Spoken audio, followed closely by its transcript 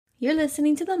You're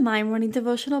listening to the My Morning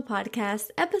Devotional Podcast,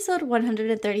 episode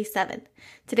 137.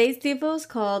 Today's devo is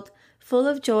called Full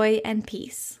of Joy and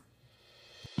Peace.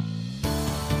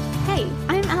 Hey,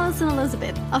 I'm Allison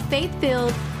Elizabeth, a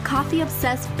faith-filled,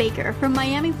 coffee-obsessed baker from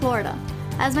Miami, Florida.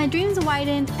 As my dreams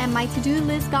widened and my to-do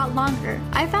list got longer,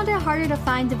 I found it harder to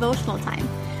find devotional time.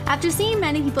 After seeing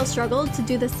many people struggle to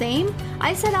do the same,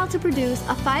 I set out to produce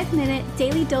a 5-minute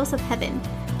daily dose of heaven.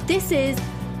 This is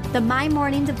the My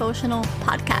Morning Devotional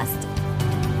Podcast.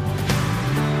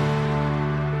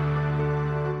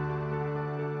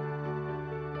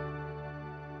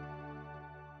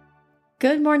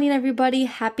 Good morning, everybody.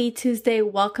 Happy Tuesday.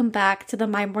 Welcome back to the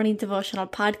My Morning Devotional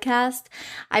Podcast.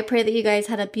 I pray that you guys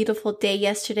had a beautiful day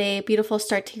yesterday, a beautiful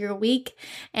start to your week.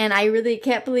 And I really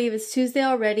can't believe it's Tuesday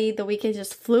already. The weekend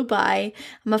just flew by.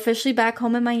 I'm officially back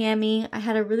home in Miami. I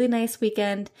had a really nice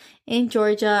weekend in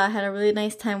Georgia. I had a really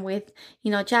nice time with,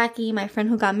 Jackie, my friend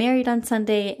who got married on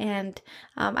Sunday. And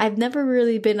I've never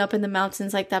really been up in the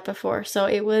mountains like that before. So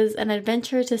it was an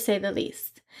adventure to say the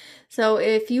least. So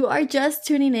if you are just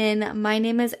tuning in, my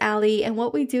name is Allie, and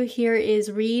what we do here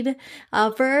is read a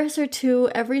verse or two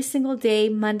every single day,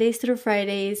 Mondays through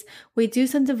Fridays. We do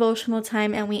some devotional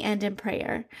time and we end in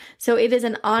prayer. So it is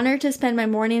an honor to spend my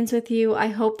mornings with you. I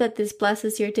hope that this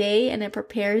blesses your day and it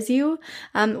prepares you.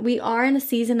 We are in a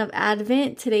season of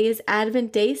Advent. Today is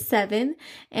Advent Day 7,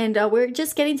 and we're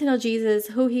just getting to know Jesus,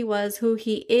 who he was, who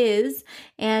he is,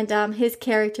 and his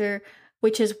character,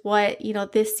 which is what,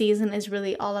 this season is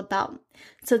really all about.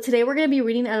 So today we're going to be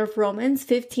reading out of Romans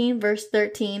 15, verse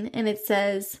 13, and it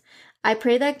says, I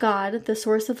pray that God, the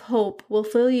source of hope, will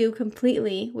fill you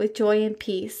completely with joy and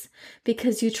peace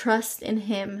because you trust in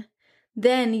him.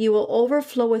 Then you will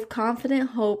overflow with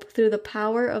confident hope through the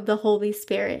power of the Holy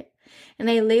Spirit. And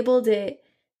I labeled it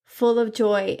full of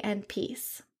joy and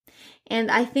peace. And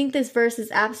I think this verse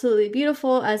is absolutely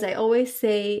beautiful. As I always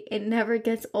say, it never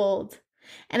gets old.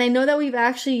 And I know that we've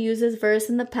actually used this verse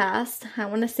in the past. I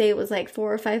want to say it was like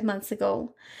 4 or 5 months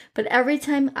ago. But every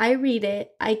time I read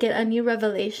it, I get a new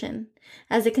revelation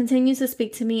as it continues to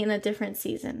speak to me in a different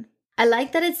season. I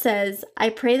like that it says, I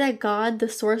pray that God, the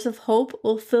source of hope,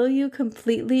 will fill you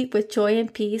completely with joy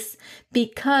and peace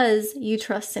because you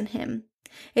trust in him.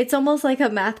 It's almost like a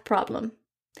math problem.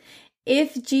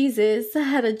 If Jesus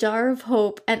had a jar of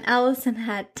hope and Allison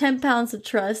had 10 pounds of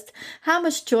trust, how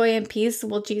much joy and peace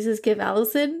will Jesus give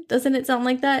Allison? Doesn't it sound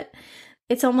like that?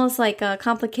 It's almost like a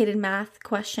complicated math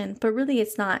question, but really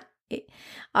it's not.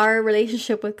 Our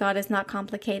relationship with God is not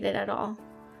complicated at all.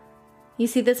 You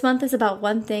see, this month is about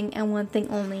one thing and one thing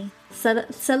only,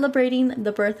 celebrating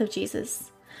the birth of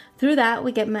Jesus. Through that,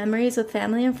 we get memories with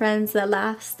family and friends that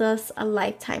last us a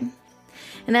lifetime.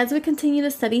 And as we continue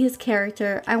to study his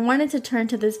character, I wanted to turn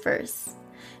to this verse.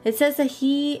 It says that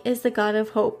he is the God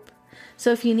of hope.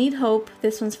 So if you need hope,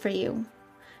 this one's for you.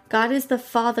 God is the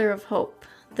Father of hope,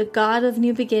 the God of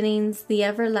new beginnings, the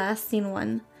everlasting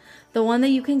one, the one that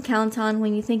you can count on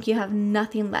when you think you have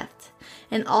nothing left.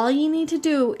 And all you need to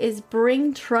do is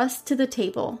bring trust to the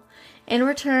table. In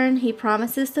return, he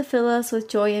promises to fill us with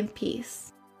joy and peace.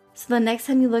 So the next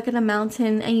time you look at a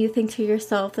mountain and you think to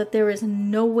yourself that there is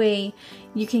no way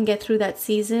you can get through that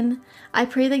season, I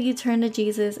pray that you turn to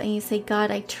Jesus and you say, God,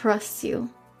 I trust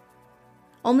you.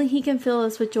 Only he can fill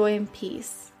us with joy and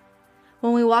peace.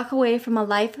 When we walk away from a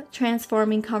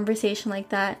life-transforming conversation like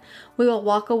that, we will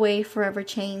walk away forever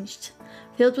changed,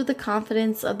 filled with the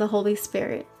confidence of the Holy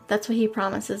Spirit. That's what he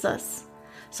promises us.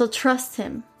 So trust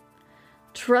him.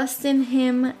 Trust in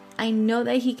him. I know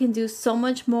that he can do so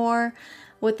much more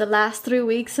with the last 3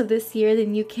 weeks of this year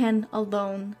than you can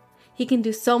alone. He can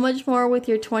do so much more with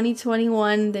your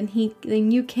 2021 than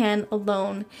you can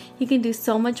alone. He can do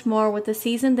so much more with the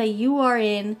season that you are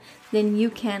in than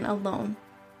you can alone.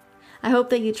 I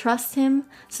hope that you trust him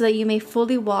so that you may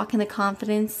fully walk in the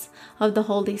confidence of the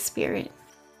Holy Spirit.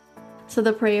 So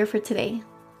the prayer for today.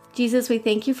 Jesus, we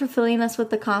thank you for filling us with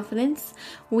the confidence.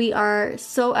 We are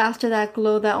so after that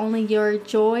glow that only your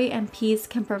joy and peace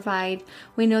can provide.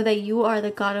 We know that you are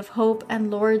the God of hope,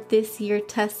 and Lord, this year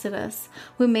tested us.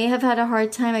 We may have had a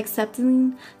hard time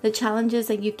accepting the challenges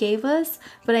that you gave us,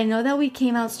 but I know that we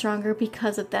came out stronger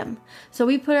because of them. So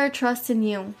we put our trust in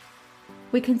you.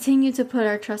 We continue to put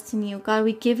our trust in you. God,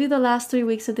 we give you the last 3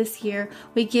 weeks of this year.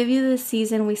 We give you this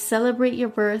season. We celebrate your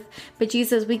birth. But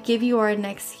Jesus, we give you our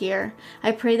next year.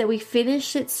 I pray that we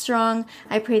finish it strong.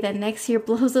 I pray that next year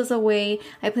blows us away.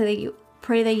 I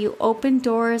pray that you open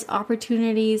doors,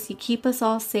 opportunities. You keep us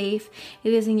all safe.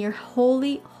 It is in your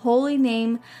holy, holy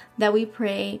name that we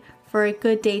pray for a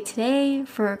good day today,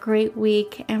 for a great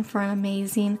week, and for an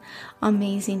amazing,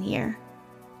 amazing year.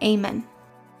 Amen.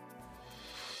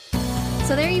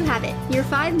 So there you have it, your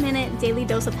 5-minute daily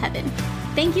dose of heaven.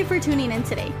 Thank you for tuning in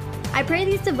today. I pray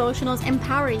these devotionals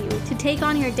empower you to take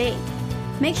on your day.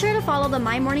 Make sure to follow the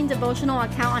My Morning Devotional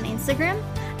account on Instagram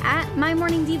at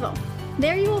MyMorningDevo.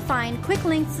 There you will find quick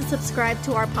links to subscribe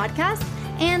to our podcast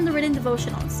and the written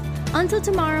devotionals. Until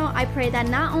tomorrow, I pray that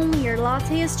not only your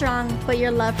latte is strong, but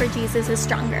your love for Jesus is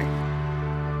stronger.